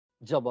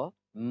जब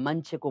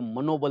मान्छेको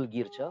मनोबल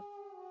गिर्छ,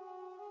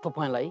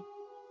 तपाईलाई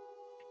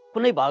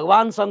कुनै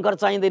भगवान शंकर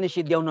चाहिँदैन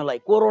सिद्ध्याउनलाई,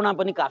 कोरोना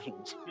पनि काफी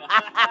हुन्छ।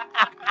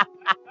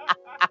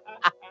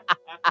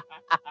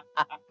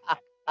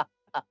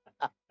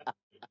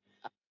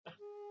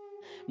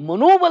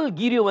 मनोबल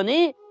गिर्यो भने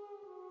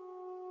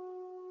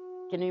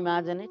कैन यु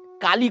इमेजिन इट,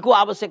 कालीको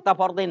आवश्यकता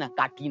पर्दैन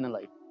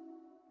काटिनलाई,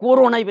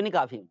 कोरोना पनि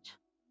काफी हुन्छ।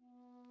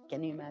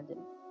 कैन यु इमेजिन,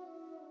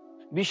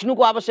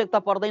 विष्णुको आवश्यकता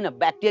पर्दैन,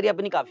 ब्याक्टेरिया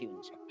पनि काफी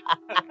हुन्छ।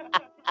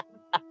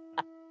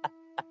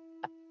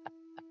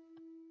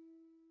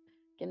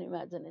 कैन यु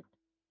इमेजिन इट,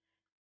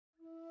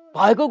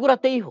 भएको कुरा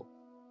त्यही हो।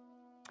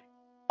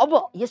 अब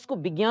यसको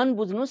विज्ञान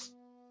बुझ्नुस्,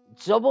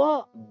 जब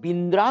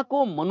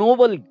बिन्द्राको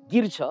मनोबल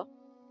गिर्छ,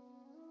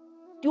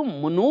 त्यो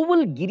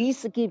मनोबल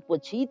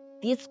गिरिसकेपछि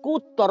त्यसको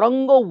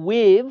तरङ्ग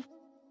वेव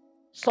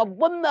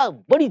सबभन्दा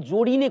बढी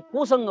जोडिने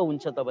कोसँग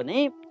हुन्छ त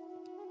भने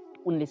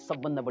उनले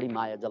सबभन्दा बढी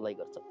माया जसलाई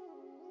गर्छ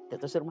त्यो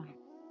त श्रीमान।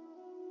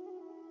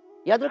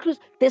 याद राख्नुस्,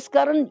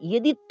 त्यसकारण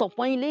यदि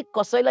तपाईले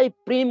कसैलाई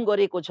प्रेम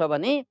गरेको छ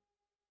भने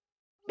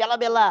बेला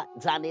बेला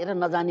जानेर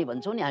नजाने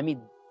भन्छौ नि हामी,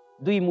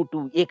 दुई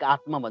मुटु एक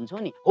आत्मा भन्छौ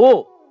नि, हो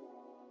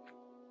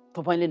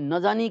तपाईले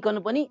नजानिकन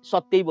पनि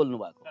सत्यै बोल्नु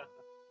भएको।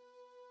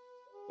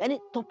 यानी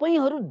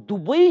तपाईहरु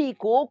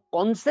दुवैको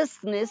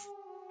कन्सियसनेस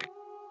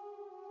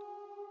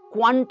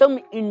क्वान्टम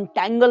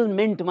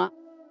इन्ट्याङ्गलमेन्टमा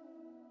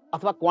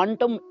अथवा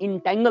क्वान्टम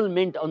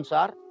इन्ट्याङ्गलमेन्ट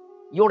अनुसार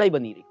एउटै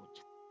बनिरहेको हुन्छ।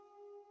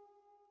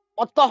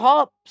 अतः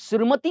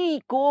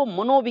श्रीमतीको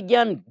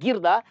मनोविज्ञान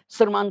गिर्दा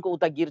श्रीमानको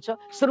उता गिर्छ,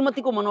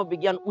 श्रीमतीको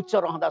मनोविज्ञान उच्च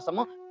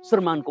रहँदासम्म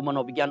श्रीमानको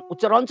मनोविज्ञान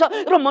उच्च रहन्छ,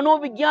 र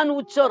मनोविज्ञान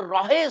उच्च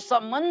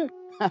रहेसम्म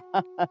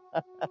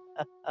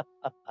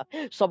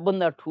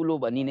सबभन्दा ठूलो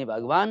भनिने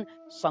भगवान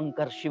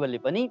शंकर शिवले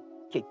पनि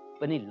केही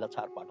पनि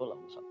लछारपाटो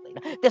लाउन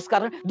सक्दैन।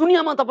 त्यसकारण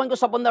दुनियाँमा तपाईको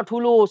सबभन्दा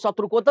ठूलो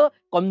शत्रुको त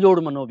कमजोर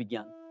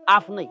मनोविज्ञान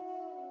आफ्नै,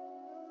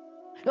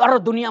 र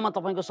दुनियाँमा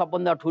तपाईको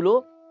सबभन्दा ठूलो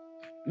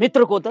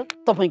मित्रको त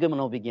तपाईकै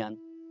मनोविज्ञान।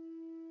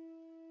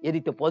 यदि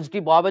त्यो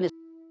पोजिटिभ भयो भने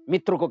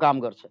मित्रको काम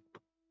गर्छ,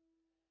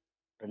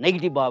 र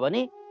नेगेटिभ भयो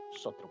भने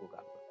शत्रुको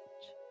काम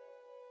गर्छ।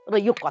 र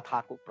यो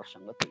कथाको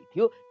प्रसंग त्यही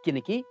थियो,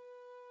 किनकि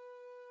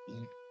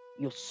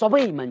यो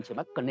सबै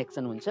मान्छेमा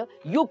कनेक्सन हुन्छ।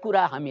 यो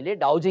कुरा हामीले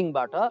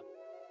डाउजिङबाट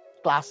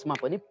क्लासमा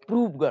पनि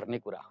प्रुभ गर्ने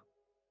कुरा हो।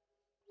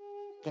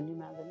 क्यान यु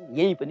इमेजिन,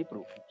 यही पनि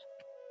प्रुभ हुन्छ।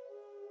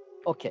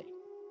 ओके,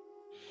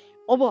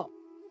 अब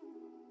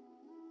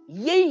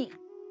यही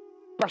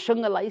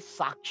प्रसंगलाई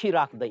साक्षी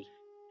राख्दै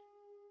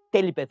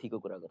टेलिप्याथीको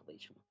कुरा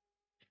गर्दैछु।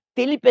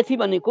 टेलिप्याथी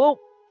भनेको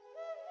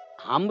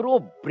हाम्रो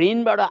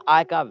ब्रेनबाट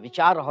आएका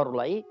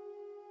विचारहरूलाई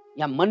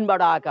या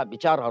मनबाट आएका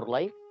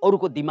विचारहरूलाई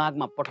अरूको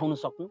दिमागमा पठाउन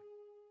सक्नु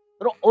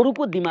र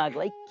अरूको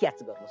दिमागलाई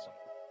क्याच गर्न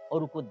सक्नु,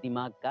 अरूको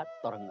दिमागका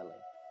तरङ्गलाई।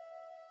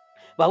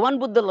 भगवान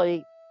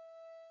बुद्धलाई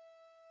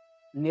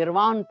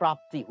निर्वाण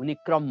प्राप्ति हुने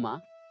क्रममा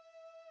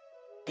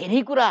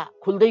धेरै कुरा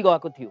खुल्दै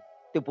गएको थियो।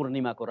 त्यो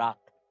पूर्णिमाको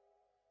रात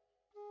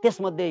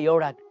त्यसमध्ये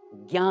एउटा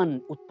ज्ञान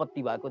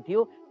उत्पत्ति भएको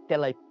थियो,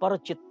 त्यसलाई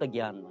परचित्त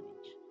ज्ञान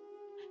भनिन्छ।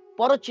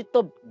 परचित्त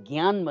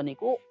ज्ञान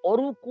भनेको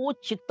अरूको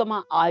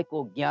चित्तमा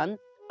आएको ज्ञान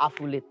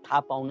आफूले थाहा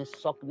पाउन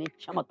सक्ने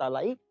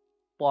क्षमतालाई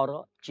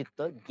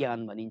परचित्त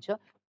ज्ञान भनिन्छ।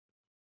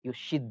 यो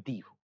सिद्धि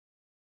हो,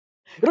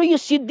 र यो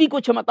सिद्धिको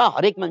क्षमता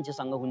हरेक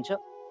मान्छेसँग हुन्छ।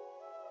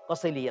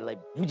 कसैले यसलाई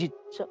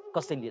बुझिन्छ,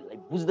 कसैले यसलाई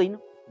बुझ्दैन।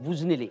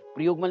 बुझ्नेले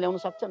प्रयोगमा ल्याउन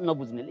सक्छ,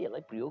 नबुझ्नेले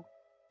यसलाई प्रयोग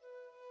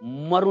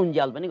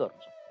मरुन्जाल पनि गर्न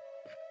सक्छ।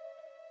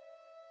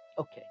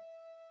 ओके,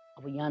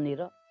 अब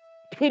यहाँनिर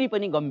फेरि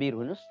पनि गम्भीर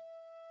हुनुस्।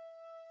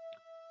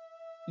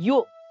 यो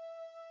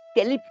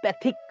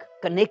टेलिप्याथिक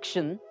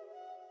कनेक्सन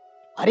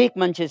हरेक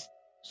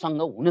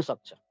मान्छेसँग हुन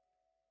सक्छ,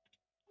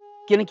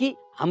 किनकि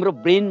हाम्रो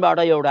ब्रेनबाट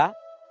एउटा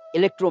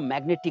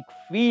इलेक्ट्रोम्याग्नेटिक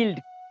फिल्ड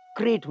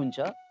क्रिएट हुन्छ।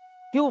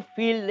 त्यो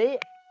फिल्डले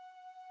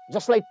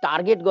जसलाई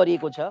टार्गेट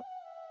गरिएको छ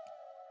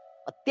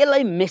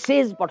त्यसलाई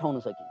मेसेज पठाउन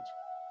सकिन्छ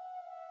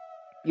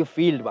यो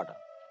फिल्डबाट।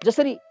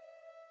 जसरी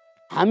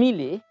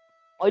हामीले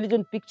अहिले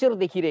जुन पिक्चर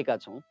देखिरहेका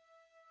छौं,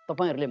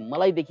 तपाईहरुले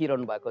मलाई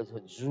देखिरहनु भएको छ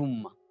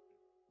जुममा,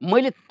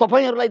 मैले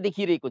तपाईहरुलाई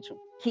देखिरहेको छु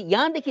कि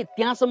यहाँदेखि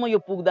त्यहाँसम्म यो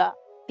पुग्दा,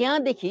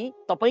 त्यहाँदेखि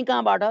तपाई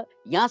कहाँबाट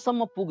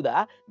यहाँसम्म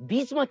पुग्दा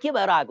बीचमा के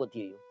भएर आएको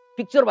थियो? यो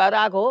पिक्चर भएर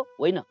आएको हो?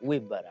 होइन,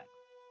 वेभ भएर आएको,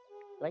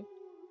 राइट?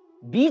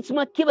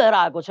 बीचमा के भएर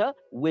आएको छ?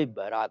 वेभ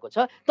भएर आएको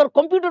छ। तर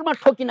कम्प्युटरमा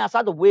ठोकिना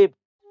साथ wave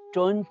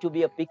turn to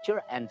be a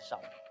picture and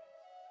sound,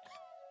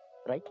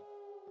 right?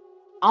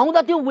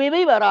 आउँदा त्यो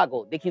वेभै भएर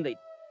आएको देखिँदैन,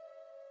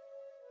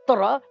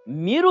 तर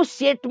मेरो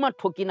सेटमा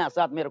ठोकिना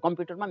साथ, मेरो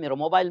कम्प्युटरमा, मेरो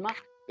मोबाइलमा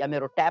या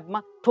मेरो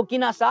ट्याबमा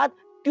ठोकिना साथ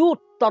त्यो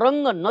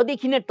तरङ्ग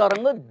नदेखिने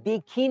तरङ्ग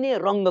देखिने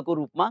रङ्गको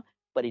रूपमा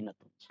परिणत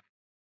हुन्छ।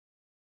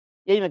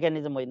 यही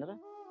मेकानिजम होइन र?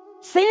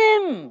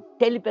 सेम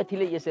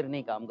टेलिप्याथीले यसरी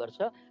नै काम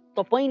गर्छ।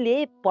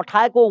 तपाईले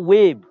पठाएको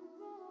वेभ,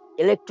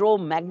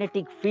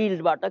 इलेक्ट्रोम्याग्नेटिक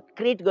फिल्डबाट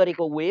क्रिएट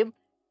गरेको वेभ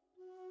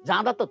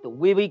जाँदा त त्यो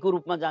वेभैको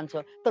रूपमा जान्छ,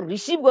 तर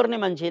रिसिभ गर्ने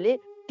मान्छेले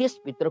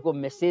त्यसभित्रको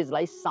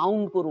मेसेजलाई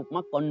साउन्डको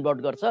रूपमा कन्भर्ट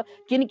गर्छ,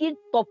 किनकि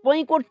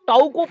तपाईको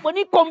टाउको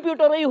पनि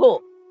कम्प्युटरै हो।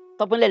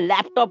 तपाईले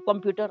ल्यापटप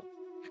कम्प्युटर,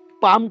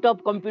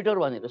 पामटप कम्प्युटर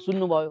भनेर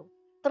सुन्नुभयो,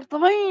 तर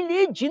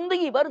तपाईले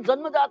जिन्दगीभर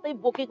जन्मजातै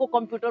बोकेको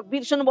कम्प्युटर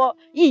बिर्सनु भयो।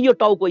 यो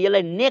टाउको,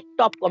 यसलाई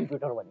नेकटप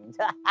कम्प्युटर भनिन्छ।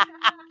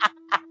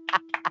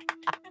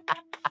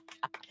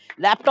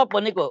 ल्यापटप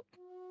भनेको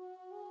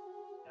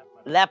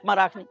ल्यापमा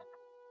राख्ने,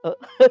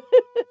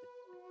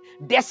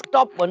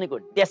 डेस्कटप भनेको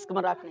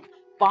डेस्कमा राख्ने,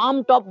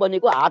 पाम टप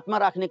भनेको हातमा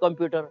राख्ने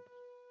कम्प्युटर।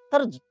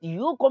 तर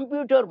यो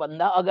कम्प्युटर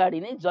भन्दा अगाडि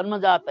नै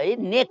जन्मजातै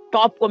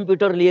नेकटप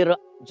कम्प्युटर लिएर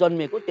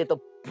जन्मेको, त्यो त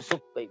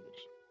फुसुक्कै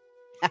बिर्स्यो।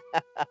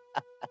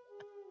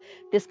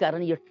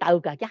 त्यसकारण यो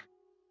टाउका क्या,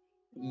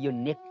 यो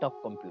नेकटप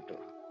कम्प्युटर,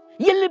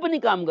 यसले पनि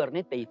काम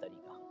गर्ने त्यही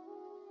तरिका हो,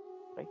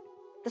 राइट?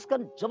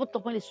 त्यसकारण जब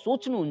तपाईले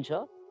सोच्नुहुन्छ,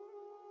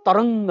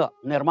 तरङ्ग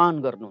निर्माण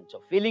गर्नुहुन्छ,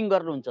 फिलिङ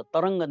गर्नुहुन्छ,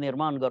 तरङ्ग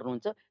निर्माण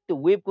गर्नुहुन्छ, त्यो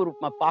वेभको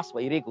रूपमा पास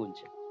भइरहेको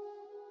हुन्छ,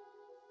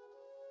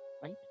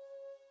 राइट?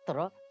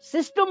 तर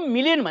सिस्टम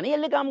मिलेन भने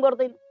यसले काम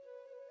गर्दैन।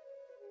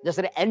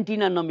 जसरी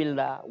एन्टिना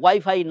नमिल्दा,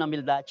 वाइफाई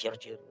नमिल्दा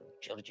छिरछिर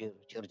छिरछिर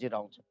छिरछिर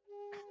आउँछ,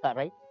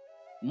 राइट?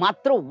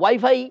 मात्र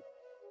वाइफाई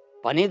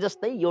भने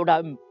जस्तै एउटा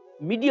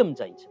मिडियम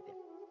चाहिन्छ त्यहाँ।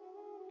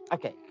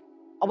 ओके,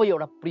 अब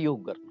एउटा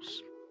प्रयोग गर्नुस्,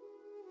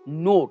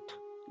 नोट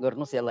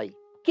गर्नुस्, यसलाई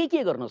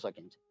के गर्न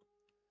सकिन्छ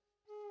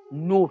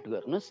नोट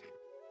गर्नुस्।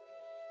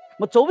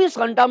 म 24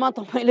 घण्टामा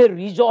तपाईले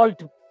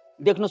रिजल्ट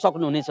देख्न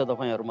सक्नुहुनेछ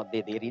तपाईहरु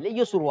मध्ये धेरैले।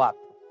 यो सुरुवात,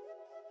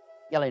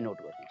 यसलाई नोट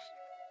गर्नुस्।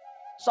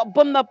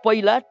 सबभन्दा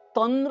पहिला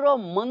तन र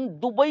मन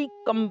दुवै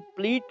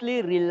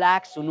कम्प्लिटली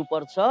रिल्याक्स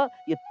हुनुपर्छ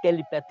यो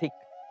टेलिप्याथिक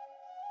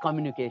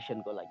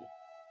कम्युनिकेसनको लागि।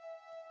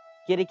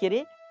 के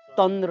रे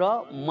तन र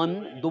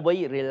मन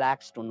दुवै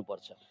रिल्याक्स्ड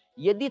हुनुपर्छ।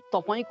 यदि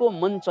तपाईको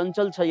मन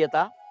चञ्चल छ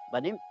यता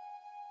भने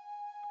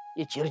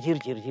यो झिरझिर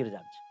झिरझिर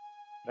जान्छ,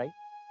 राइट?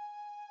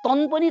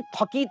 तन पनि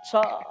थकित छ,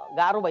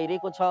 गाह्रो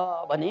भइरहेको छ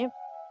भने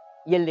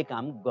यसले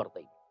काम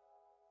गर्दैन।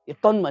 यो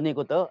तन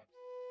भनेको त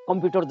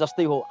कम्प्युटर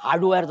जस्तै हो,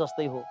 हार्डवेयर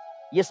जस्तै हो।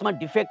 यसमा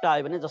डिफेक्ट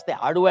आयो भने जस्तै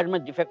हार्डवेयरमा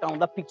डिफेक्ट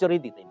आउँदा पिक्चरै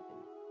दिँदैन,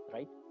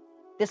 राइट?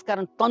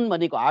 त्यसकारण तन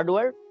भनेको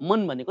हार्डवेयर,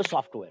 मन भनेको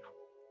सफ्टवेयर।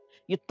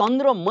 यो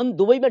तन र मन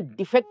दुवैमा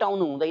डिफेक्ट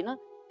आउनु हुँदैन।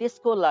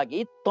 त्यसको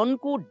लागि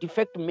तनको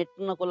डिफेक्ट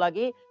मेट्नको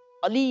लागि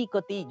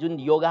अलिकति जुन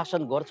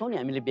योगासन गर्छौं नि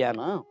हामीले बिहान,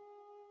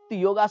 त्यो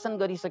योगासन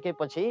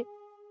गरिसकेपछि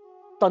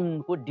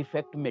तनको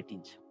डिफेक्ट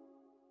मेटिन्छ।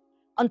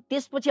 अनि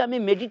त्यसपछि हामी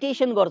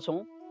मेडिटेसन गर्छौं,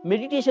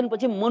 मेडिटेसन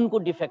पछि मनको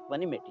डिफेक्ट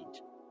पनि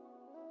मेटिन्छ।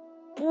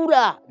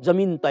 पुरा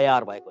जमिन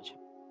तयार भएको छ।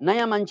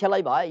 नयाँ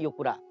मान्छेलाई भए यो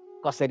कुरा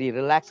कसरी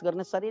रिल्याक्स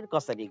गर्ने शरीर,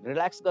 कसरी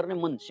रिल्याक्स गर्ने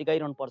मन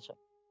सिकाइरहनु पर्छ।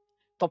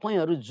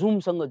 तपाईहरु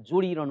जुमसँग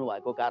जोडिरहनु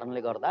भएको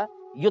कारणले गर्दा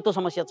यो त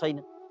समस्या छैन,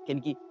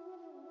 किनकि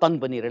तन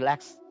पनि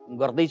रिल्याक्स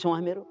गर्दैछौँ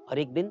हामीहरु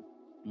हरेक दिन,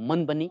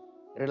 मन पनि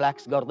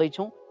रिल्याक्स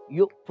गर्दैछौँ।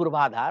 यो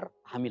पूर्वाधार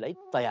हामीलाई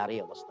तयारै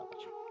अवस्थामा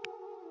छ।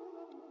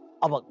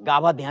 अब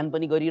गाभा ध्यान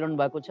पनि गरिरहनु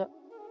भएको छ।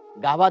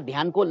 गाभा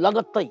ध्यानको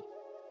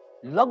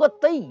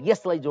लगत्तै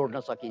यसलाई जोड्न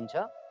सकिन्छ।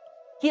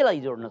 केलाई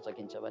जोड्न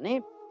सकिन्छ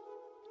भने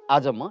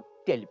आज म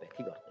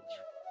टेलिप्याथी गर्दैछु,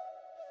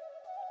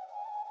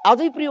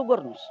 आजै प्रयोग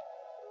गर्नुस्।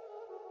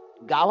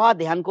 गाभा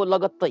ध्यानको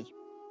लगत्तै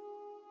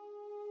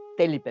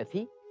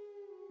टेलिप्याथी।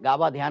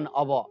 गाभा ध्यान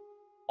अब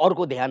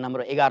अर्को ध्यान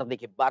हाम्रो 11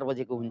 देखि 12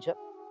 बजेको हुन्छ,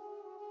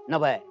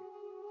 नभए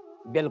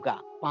बेलुका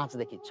 5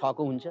 देखि 6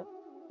 को हुन्छ,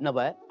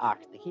 नभए 8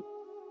 देखि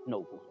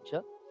 9 को हुन्छ।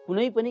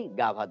 कुनै पनि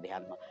गाभा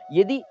ध्यानमा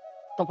यदि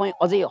तपाई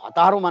अझै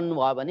हतारो मान्नु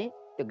भयो भने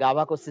त्यो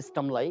गाभाको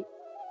सिस्टमलाई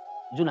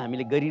जुन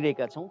हामीले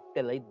गरिरहेका छौं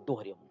त्यसलाई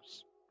दोहोर्याउनुस्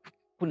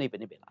कुनै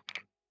पनि बेला।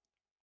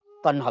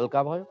 तन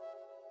हल्का भयो,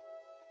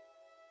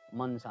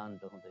 मन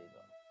शान्त हुँदै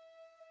गयो।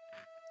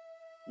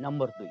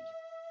 नम्बर 2,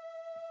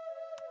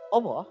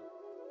 अब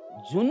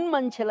जुन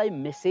मान्छेलाई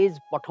मेसेज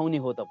पठाउने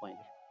हो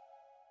तपाईले,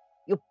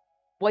 यो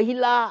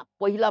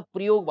पहिला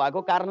प्रयोग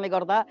भएको कारणले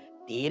गर्दा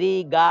धेरै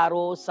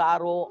गाह्रो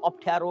सारो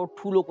अप्ठ्यारो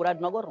ठूलो कुरा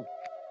नगरौं,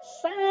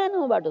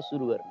 सानोबाट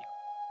सुरु गर्ने।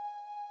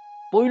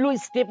 पहिलो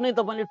स्टेप नै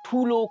तपाईले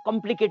ठूलो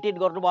कम्प्लिकेटेड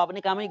गर्नुभयो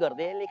भने कामै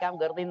गर्दैन, यसले काम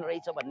गर्दैन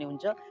रहेछ भन्ने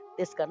हुन्छ।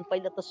 त्यसकारण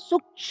पहिला त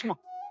सूक्ष्म,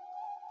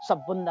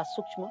 सबभन्दा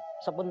सूक्ष्म,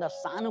 सबभन्दा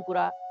सानो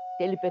कुरा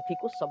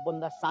टेलिप्याथीको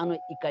सबभन्दा सानो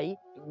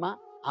इकाइमा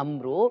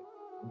हाम्रो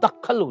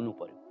दखल हुनु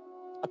पर्यो।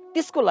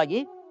 त्यसको लागि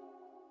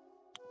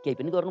केही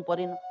पनि गर्नु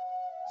परेन,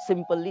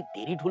 सिम्पली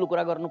धेरै ठूलो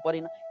कुरा गर्नु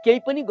परेन, केही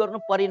पनि गर्नु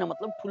परेन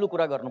मतलब ठूलो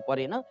कुरा गर्नु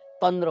परेन।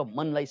 तन र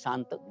मनलाई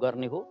शान्त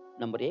गर्ने हो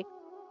नम्बर 1।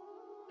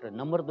 र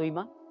नम्बर 2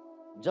 मा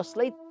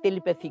जसलाई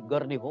टेलिप्याथी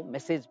गर्ने हो,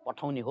 मेसेज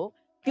पठाउने हो,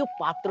 त्यो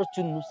पात्र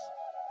चुन्नुस्।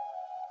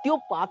 त्यो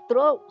पात्र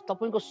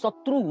तपाईको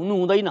शत्रु हुनु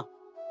हुँदैन।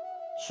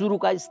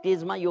 सुरुका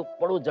स्टेजमा यो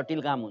बडो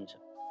जटिल काम हुन्छ।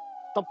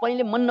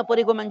 तपाईले मन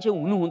नपरेको मान्छे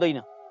हुनु हुँदैन,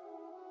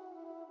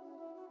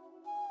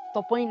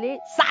 तपाईले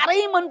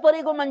सारै मन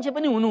परेको मान्छे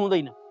पनि हुनु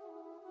हुँदैन।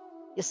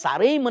 यो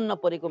सारै मन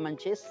नपरेको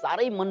मान्छे,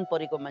 सारै मन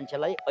परेको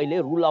मान्छेलाई अहिले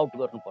रुल आउट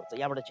गर्नुपर्छ,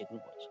 यहाँबाट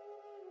झिक्नुपर्छ।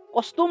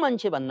 कस्तो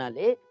मान्छे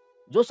भन्नाले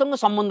जोसँग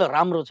सम्बन्ध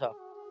राम्रो छ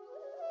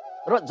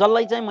र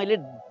जसलाई चाहिँ मैले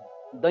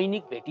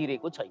दैनिक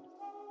भेटिरहेको छैन।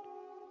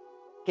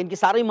 किनकि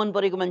सारै मन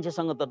परेको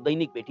मान्छेसँग त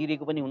दैनिक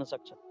भेटिरहेको पनि हुन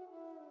सक्छ।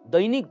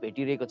 दैनिक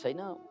भेटिरहेको छैन,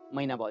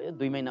 महिना भयो,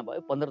 2 महिना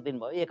भयो, 15 दिन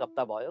भयो, 1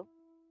 हप्ता भयो,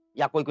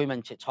 या कोही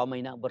मान्छे 6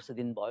 महिना, वर्ष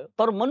दिन भयो,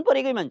 तर मन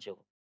परेकै मान्छे हो,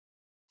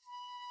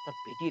 तर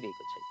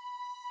भेटिरहेको छैन।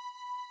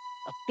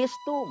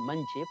 त्यस्तो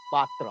मान्छे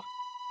पात्र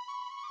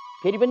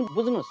फेरि पनि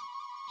बुझ्नुहोस्,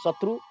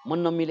 शत्रु मन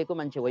नमिलेको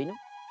मान्छे होइन,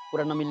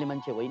 कुरा नमिल्ने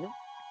मान्छे होइन,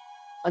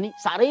 अनि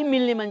साह्रै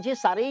मिल्ने मान्छे,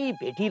 साह्रै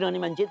भेटिरहने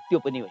मान्छे त्यो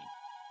पनि होइन।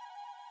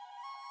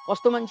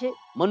 कस्तो मान्छे?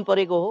 मन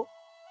परेको हो,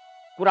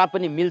 कुरा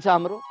पनि मिल्छ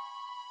हाम्रो,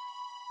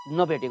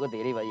 नभेटेको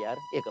धेरै भयो यार,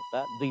 1 हप्ता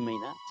 2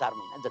 महिना 4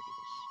 महिना जति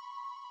होस्।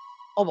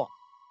 अब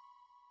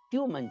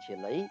त्यो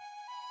मान्छेलाई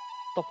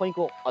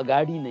तपाईको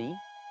अगाडि नै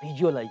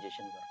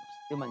भिजुअलाइजेसन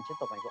गर्नुहोस्, त्यो मान्छे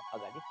तपाईको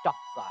अगाडि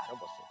टक्क आएर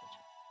बसेको छ।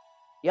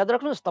 याद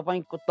राख्नुहोस्,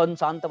 तपाईको तन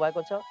शान्त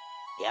भएको छ,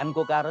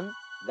 ध्यानको कारण,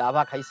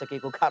 गाभा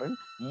खाइसकेको कारण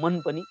मन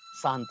पनि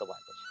शान्त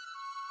भएको छ।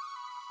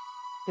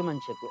 त्यो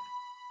मान्छेको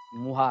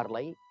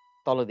मुहारलाई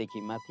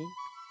तलदेखि माथि,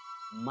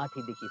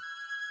 माथिदेखि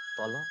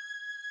तल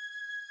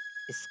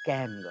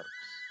स्क्यान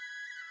गर्नुहोस्।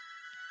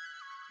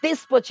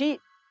 त्यसपछि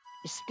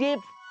स्टेप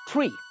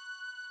 3,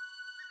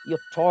 यो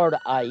थर्ड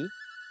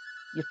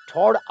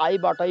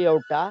आईबाट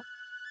एउटा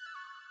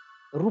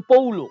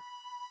रुपौलो,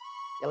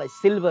 यसलाई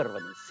सिल्भर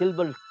भनिन्छ,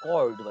 सिल्भर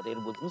कर्ड भनेर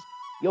बुझ्नुहोस्,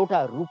 एउटा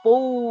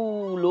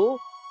रुपौलो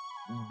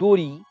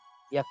डोरी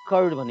या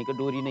कर्ड भनेको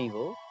डोरी नै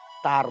हो,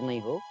 तार नै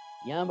हो,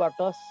 यहाँबाट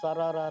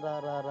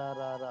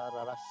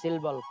सरररररररररर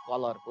सिल्भर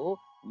कलरको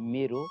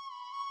मेरो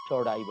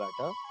थर्ड आईबाट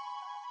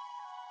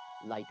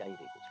लाइट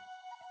आइरहेको छ।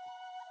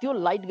 त्यो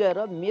लाइट गएर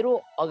मेरो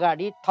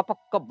अगाडि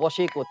थपक्क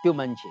बसेको त्यो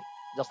मान्छे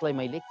जसलाई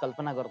मैले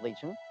कल्पना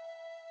गर्दैछु,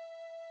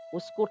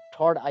 उसको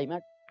थर्ड आईमा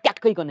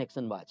ट्याक्कै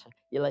कनेक्सन भएको छ।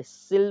 यसलाई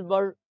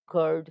सिल्भर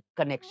कर्ड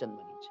कनेक्सन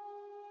भनिन्छ।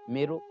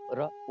 मेरो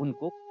र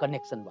उनको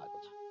कनेक्सन भएको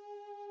छ।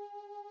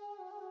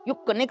 यो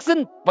कनेक्सन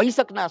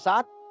भइसक्न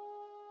साथ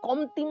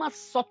कम्तीमा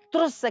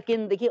 17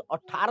 सेकेन्डदेखि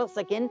 18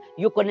 सेकेन्ड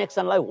यो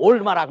कनेक्सनलाई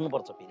होल्डमा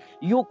राख्नुपर्छ।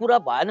 फेरि यो कुरा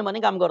भएन भने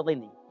काम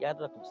गर्दैन,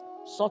 याद राख्नुहोस्।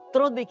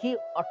 17 देखि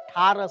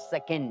 18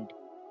 सेकेन्ड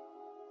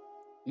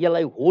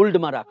यसलाई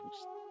होल्डमा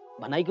राख्नुहोस्।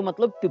 भनाइको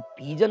मतलब त्यो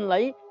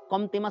भिजनलाई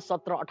कम्तीमा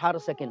 17-18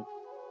 सेकेन्ड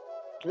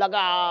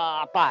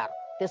लगातार,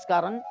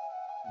 त्यसकारण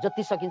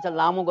जति सकिन्छ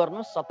लामो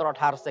गर्नुहोस्,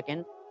 17-18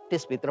 सेकेन्ड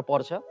त्यसभित्र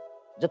पर्छ।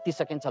 जति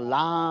सकिन्छ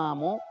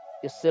लामो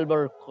त्यो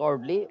सिल्भर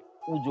कर्डले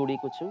ऊ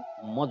जोडेको छु,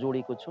 म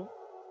जोडेको छु,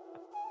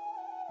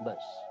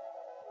 बस।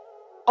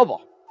 अब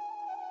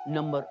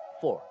नम्बर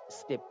 4,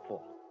 स्टेप 4,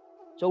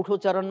 चौथो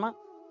चरणमा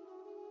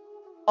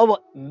अब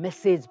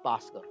मेसेज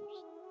पास गर्नुहोस्।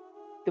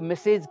 त्यो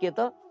मेसेज के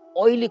त,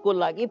 अहिलेको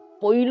लागि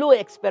पहिलो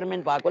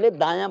एक्सपेरिमेन्ट भएकोले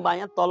दायाँ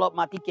बायाँ तल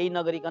माथि केही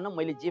नगरिकन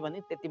मैले जे भने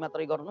त्यति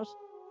मात्रै गर्नुहोस्।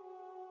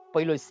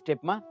 पहिलो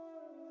स्टेपमा,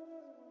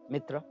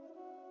 मित्र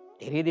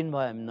धेरै दिन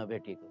भयो हामी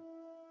नभेटेको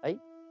है,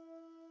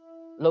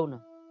 लौ न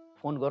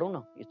फोन गरौँ न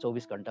यो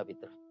 24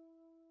 घण्टाभित्र,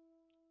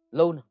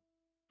 लौ न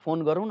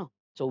फोन गरौँ न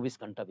 24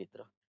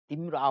 घण्टाभित्र।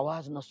 तिम्रो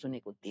आवाज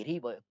नसुनेको धेरै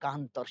भयो,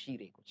 कान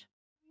तर्सिरहेको छ,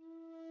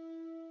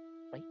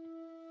 राइट?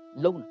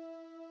 लौ न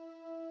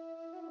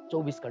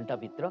 24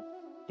 घण्टाभित्र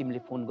तिमीले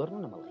फोन गर्नु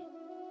न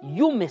मलाई।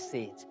 यो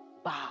मेसेज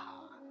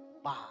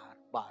बार बार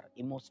बार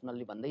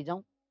इमोसनली भन्दै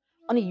जाउँ।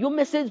 अनि यो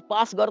मेसेज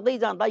पास गर्दै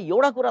जाँदा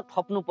एउटा कुरा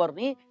थप्नु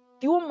पर्ने,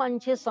 त्यो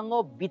मान्छेसँग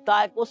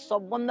बिताएको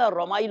सबभन्दा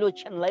रमाइलो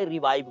क्षणलाई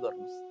रिभाइभ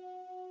गर्नुहोस्।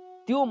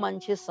 त्यो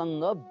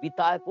मान्छेसँग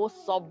बिताएको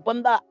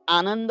सबभन्दा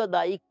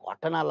आनन्ददायी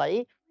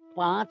घटनालाई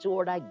 5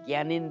 वटा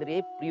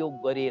ज्ञानेन्द्रिय प्रयोग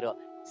गरेर,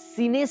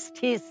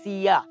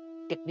 सिनेस्थेसिया,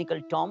 टेक्निकल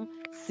टर्म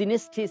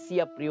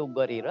सिनेस्थेसिया प्रयोग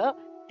गरेर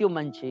त्यो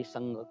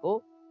मान्छेसँगको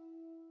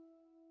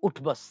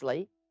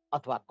उठबसलाई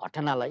अथवा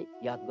घटनालाई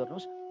याद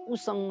गर्नुहोस्।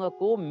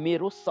 उसँगको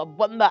मेरो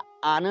सबभन्दा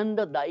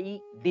आनन्ददायी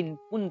दिन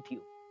कुन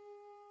थियो?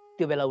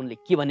 त्यो बेला उनले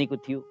के भनेको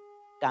थियो?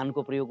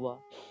 कानको प्रयोग भयो,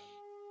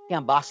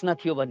 त्यहाँ बास्ना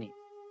थियो भने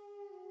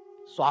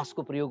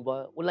श्वासको प्रयोग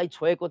भयो, उसलाई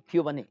छोएको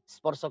थियो भने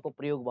स्पर्शको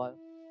प्रयोग भयो,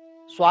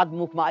 स्वाद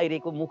मुखमा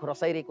आइरहेको, मुख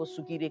रसाइरहेको,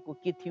 सुकिरहेको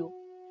के थियो?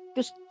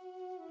 त्यो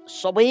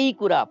सबै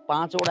कुरा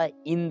 5 वटा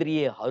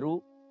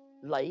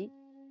इन्द्रियहरूलाई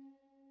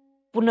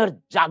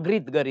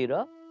पुनर्जागृत गरेर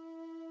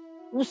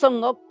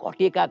उसँग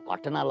घटेका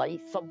घटनालाई,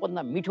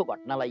 सबभन्दा मिठो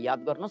घटनालाई याद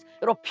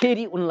गर्नुहोस् र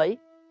फेरि उनलाई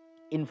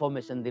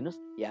इन्फर्मेसन दिनुहोस्।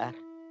 यार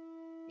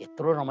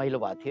यत्रो रमाइलो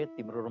भएको थियो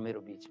तिम्रो र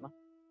मेरो बिचमा,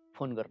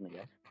 फोन गर्न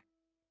यार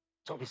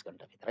 24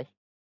 घण्टाभित्र है,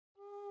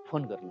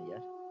 फोन गर्न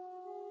यार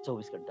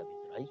 24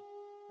 घण्टाभित्र है।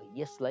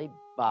 यसलाई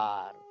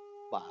बार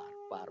बार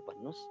बार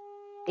भन्नुहोस्।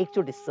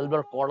 एकचोटि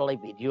सिल्भर कर्डलाई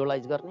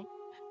भिजुअलाइज गर्ने,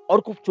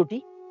 अर्कोचोटि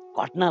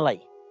घटनालाई।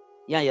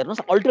 यहाँ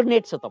हेर्नुहोस्,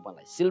 अल्टरनेट छ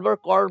तपाईँलाई। सिल्भर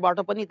कर्डबाट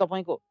पनि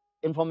तपाईँको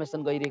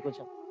इन्फर्मेसन गइरहेको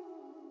छ।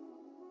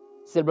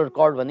 सिल्भर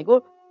कर्ड भनेको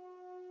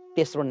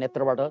तेस्रो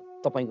नेत्रबाट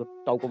तपाईँको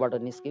टाउकोबाट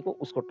निस्केको,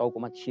 उसको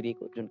टाउकोमा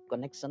छिरेको जुन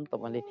कनेक्सन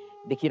तपाईँले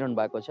देखिरहनु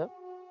भएको छ।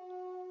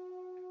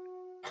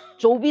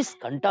 24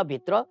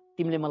 घण्टाभित्र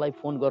तिमीले मलाई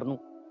फोन गर्नु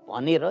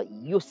भनेर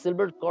यो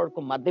सिल्भर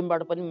कर्डको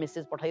माध्यमबाट पनि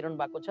मेसेज पठाइरहनु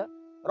भएको छ।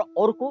 र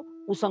अर्को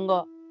उसँग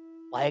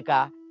भएका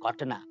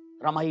घटना,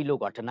 रमाइलो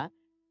घटना,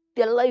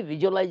 त्यसलाई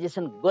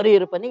भिजुअलाइजेसन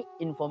गरेर पनि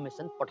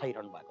इन्फर्मेसन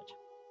पठाइरहनु भएको छ।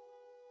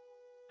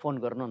 फोन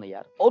गर्नु न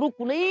यार, अरू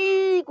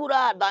कुनै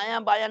कुरा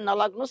दायाँ बायाँ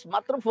नलाग्नुहोस्,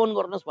 मात्र फोन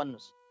गर्नुहोस्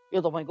भन्नुहोस्।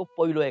 यो तपाईँको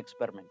पहिलो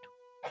एक्सपेरिमेन्ट हो।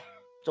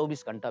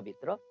 24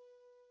 घण्टाभित्र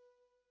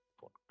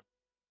फोन,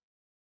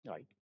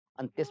 राइट?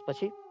 अनि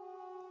त्यसपछि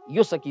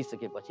यो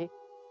सकिसकेपछि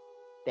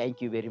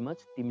थ्याङ्क यू भेरी मच,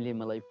 तिमीले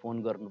मलाई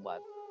फोन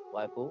गर्नुभयो,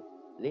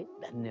 भएकोले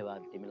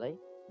धन्यवाद तिमीलाई।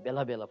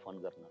 बेला बेला फोन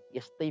गर्न,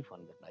 यस्तै फोन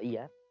गर्न है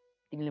यार।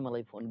 तिमीले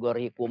मलाई फोन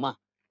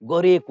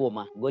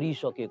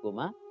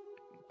गरिसकेकोमा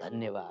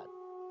धन्यवाद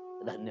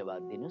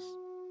धन्यवाद दिनुस्।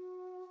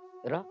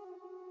 र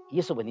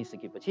यसो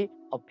भनिसकेपछि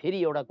अब फेरि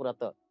एउटा कुरा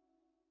त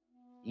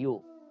यो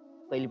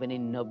कहिले पनि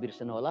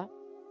नबिर्सनु होला।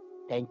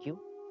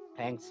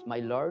 Thanks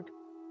my lord.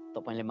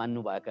 तपाईँले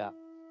मान्नुभएका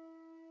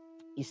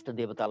इष्ट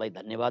देवतालाई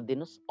धन्यवाद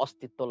दिनुस्,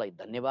 अस्तित्वलाई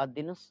धन्यवाद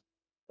दिनुस्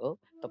हो,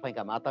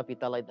 तपाईँका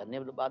मातापितालाई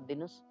धन्यवाद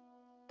दिनुस्,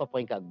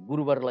 तपाईँका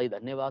गुरुवरलाई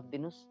धन्यवाद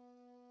दिनुस्।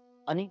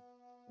 अनि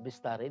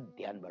बिस्तारै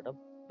ध्यानबाट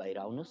बाहिर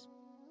आउनुहोस्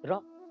र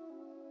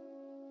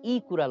यी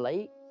कुरालाई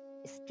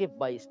स्टेप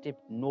बाई स्टेप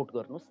नोट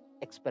गर्नुहोस्,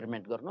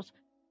 एक्सपेरिमेन्ट गर्नुहोस्।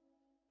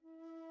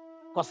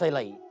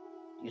 कसैलाई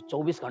यो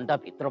 24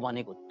 घण्टाभित्र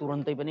भनेको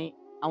तुरन्तै पनि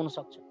आउन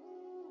सक्छ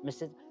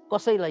मेसेज,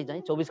 कसैलाई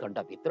चाहिँ 24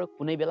 घण्टाभित्र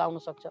कुनै बेला आउन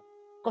सक्छ,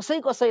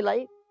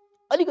 कसैलाई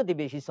अलिकति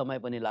बेसी समय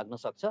पनि लाग्न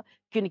सक्छ।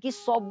 किनकि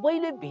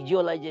सबैले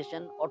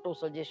भिजुअलाइजेसन, अटो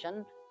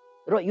सजेसन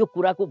र यो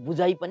कुराको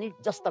बुझाइ पनि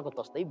जस्ताको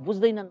तस्तै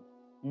बुझ्दैनन्।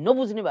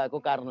 नबुझ्ने भएको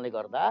कारणले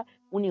गर्दा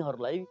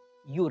उनीहरूलाई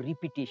यो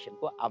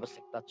रिपिटेसनको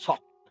आवश्यकता छ।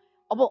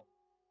 अब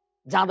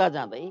जाँदा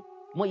जाँदै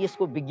म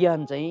यसको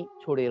विज्ञान चाहिँ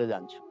छोडेर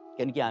जान्छु,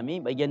 किनकि हामी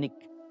वैज्ञानिक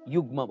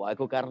युगमा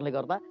भएको कारणले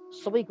गर्दा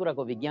सबै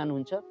कुराको विज्ञान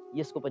हुन्छ,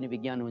 यसको पनि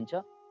विज्ञान हुन्छ।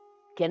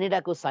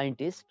 क्यानाडाको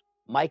साइन्टिस्ट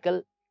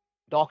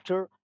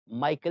डाक्टर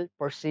माइकल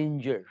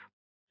पर्सेन्जर,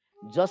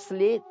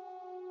 जसले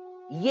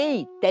यही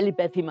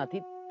टेलिप्याथीमाथि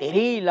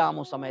धेरै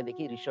लामो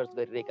समयदेखि रिसर्च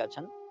गरिरहेका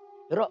छन्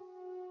र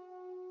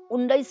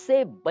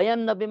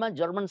 1992 मा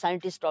जर्मन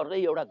साइन्टिस्टहरूले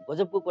एउटा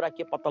गजबको कुरा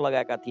के पत्ता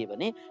लगाएका थिए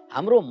भने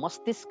हाम्रो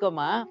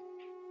मस्तिष्कमा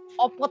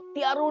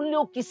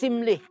अपत्यारिलो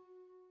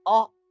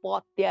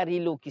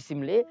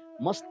किसिमले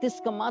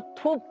मस्तिष्कमा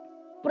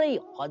थुप्रै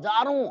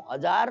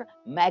हजार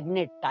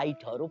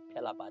म्याग्नेटाइटहरू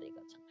फेला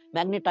पारेका छन्।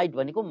 म्याग्नेटाइट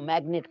भनेको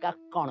म्याग्नेटका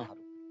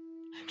कणहरू।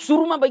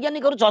 सुरुमा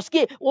वैज्ञानिकहरू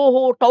झस्के,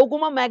 ओहो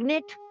टाउकोमा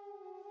म्याग्नेट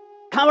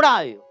कहाँबाट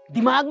आयो,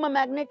 दिमागमा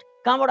म्याग्नेट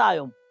कहाँबाट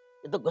आयो,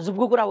 यो त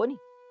गजबको कुरा हो नि।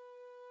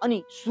 अनि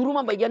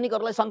सुरुमा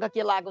वैज्ञानिकहरूलाई शङ्का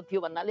के लागेको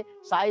थियो भन्नाले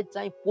सायद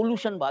चाहिँ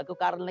पोल्युसन भएको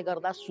कारणले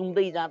गर्दा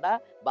सुँग्दै जाँदा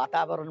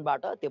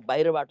वातावरणबाट त्यो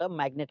बाहिरबाट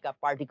म्याग्नेटका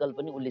पार्टिकल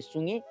पनि उसले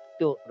सुँगे,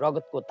 त्यो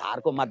रगतको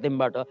धारको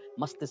माध्यमबाट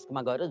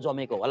मस्तिष्कमा गएर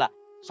जमेको होला,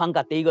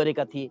 शङ्का त्यही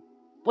गरेका थिए।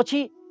 पछि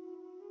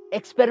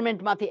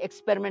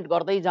एक्सपेरिमेन्ट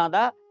गर्दै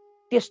जाँदा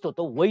त्यस्तो त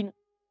होइन,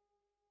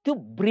 त्यो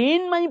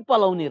ब्रेनमै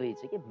पलाउने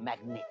रहेछ कि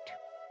म्याग्नेट।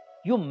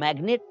 यो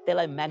म्याग्नेट,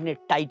 त्यसलाई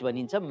म्याग्नेटाइट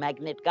भनिन्छ।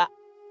 म्याग्नेटका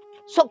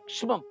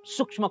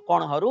सूक्ष्म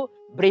कणहरू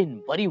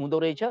ब्रेनभरि हुँदो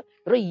रहेछ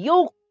र यो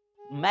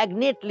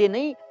म्याग्नेटले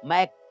नै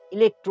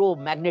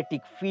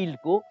इलेक्ट्रोम्याग्नेटिक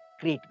फिल्डको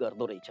क्रिएट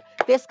गर्दो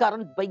रहेछ।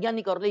 त्यसकारण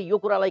वैज्ञानिकहरूले यो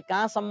कुरालाई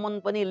कहाँसम्म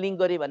पनि लिङ्क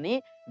गरे भने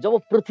जब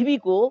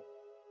पृथ्वीको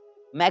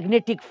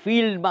म्याग्नेटिक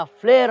फिल्डमा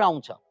फ्लेयर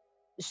आउँछ,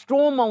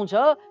 स्ट्रोम आउँछ,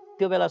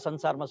 त्यो बेला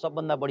संसारमा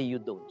सबभन्दा बढी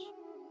युद्ध हुन्छ।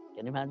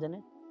 Can you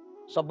imagine?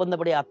 सबभन्दा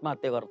बढी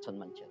आत्महत्या गर्छन्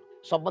मान्छेहरू,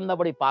 सबभन्दा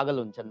बढी पागल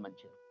हुन्छन्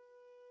मान्छेहरू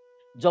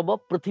जब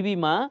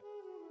पृथ्वीमा,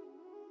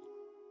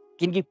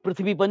 किनकि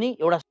पृथ्वी पनि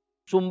एउटा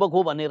चुम्बक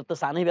हो भनेर त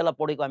सानै बेला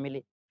पढेको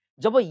हामीले।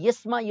 जब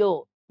यसमा यो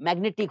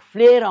म्याग्नेटिक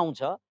फ्लेयर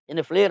आउँछ,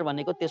 यानी फ्लेयर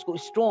भनेको त्यसको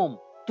स्ट्रोम,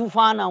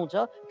 तुफान आउँछ,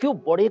 त्यो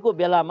बढेको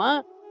बेलामा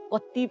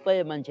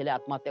कतिपय मान्छेले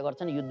आत्महत्या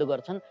गर्छन्, युद्ध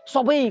गर्छन्,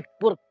 सबै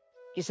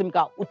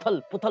किसिमका उथल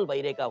पुथल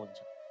भइरहेका हुन्छ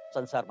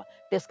संसारमा।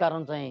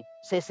 त्यसकारण चाहिँ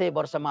 100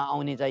 वर्षमा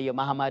आउने चाहिँ यो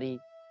महामारी,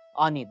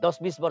 अनि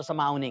 10-20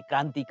 वर्षमा आउने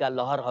क्रान्तिका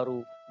लहरहरू,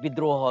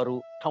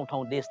 विद्रोहहरू ठाउँ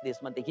ठाउँ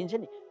देशमा देखिन्छ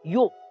नि,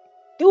 यो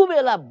त्यो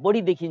बेला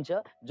बढी देखिन्छ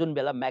जुन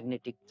बेला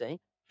म्याग्नेटिक चाहिँ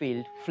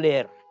फिल्ड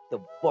फ्लेयर त्यो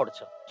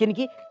बढ्छ।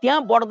 किनकि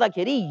त्यहाँ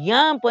बढ्दाखेरि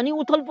यहाँ पनि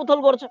उथल पुथल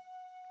गर्छ।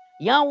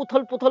 यहाँ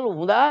उथल पुथल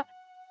हुँदा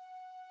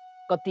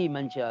कति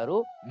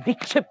मान्छेहरू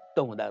विक्षिप्त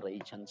हुँदा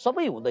रहेछन्,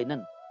 सबै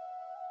हुँदैनन्,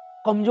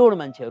 कमजोर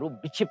मान्छेहरू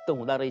विक्षिप्त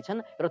हुँदा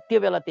रहेछन् र त्यो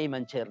बेला त्यही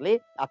मान्छेहरूले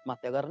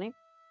आत्महत्या गर्ने,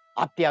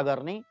 हत्या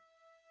गर्ने,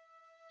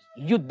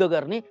 युद्ध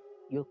गर्ने,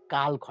 यो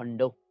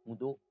कालखण्ड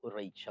हुँदो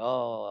रहेछ।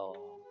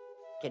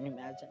 Can you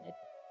imagine it?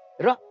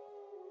 र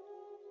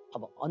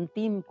अब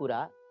अन्तिम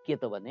कुरा के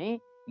त भने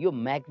यो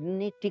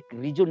म्याग्नेटिक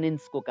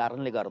रिजोनेन्सको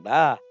कारणले गर्दा,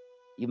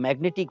 यो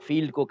म्याग्नेटिक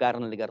फिल्डको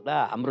कारणले गर्दा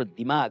हाम्रो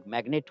दिमाग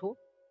म्याग्नेट हो।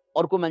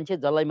 अर्को मान्छे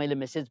जसलाई मैले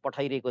मेसेज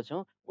पठाइरहेको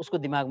छु उसको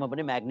दिमागमा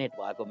पनि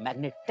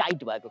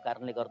म्याग्नेटाइट भएको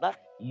कारणले गर्दा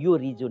यो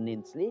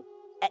रिजोनेन्सले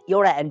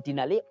एउटा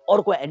एन्टिनाले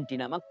अर्को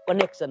एन्टिनामा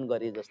कनेक्सन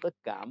गरे जस्तो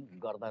काम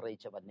गर्दा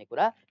रहेछ भन्ने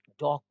कुरा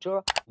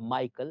डाक्टर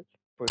माइकल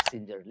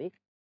पर्सेन्जरले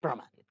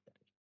प्रमाणित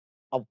गरे।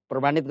 अब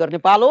प्रमाणित गर्ने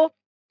पालो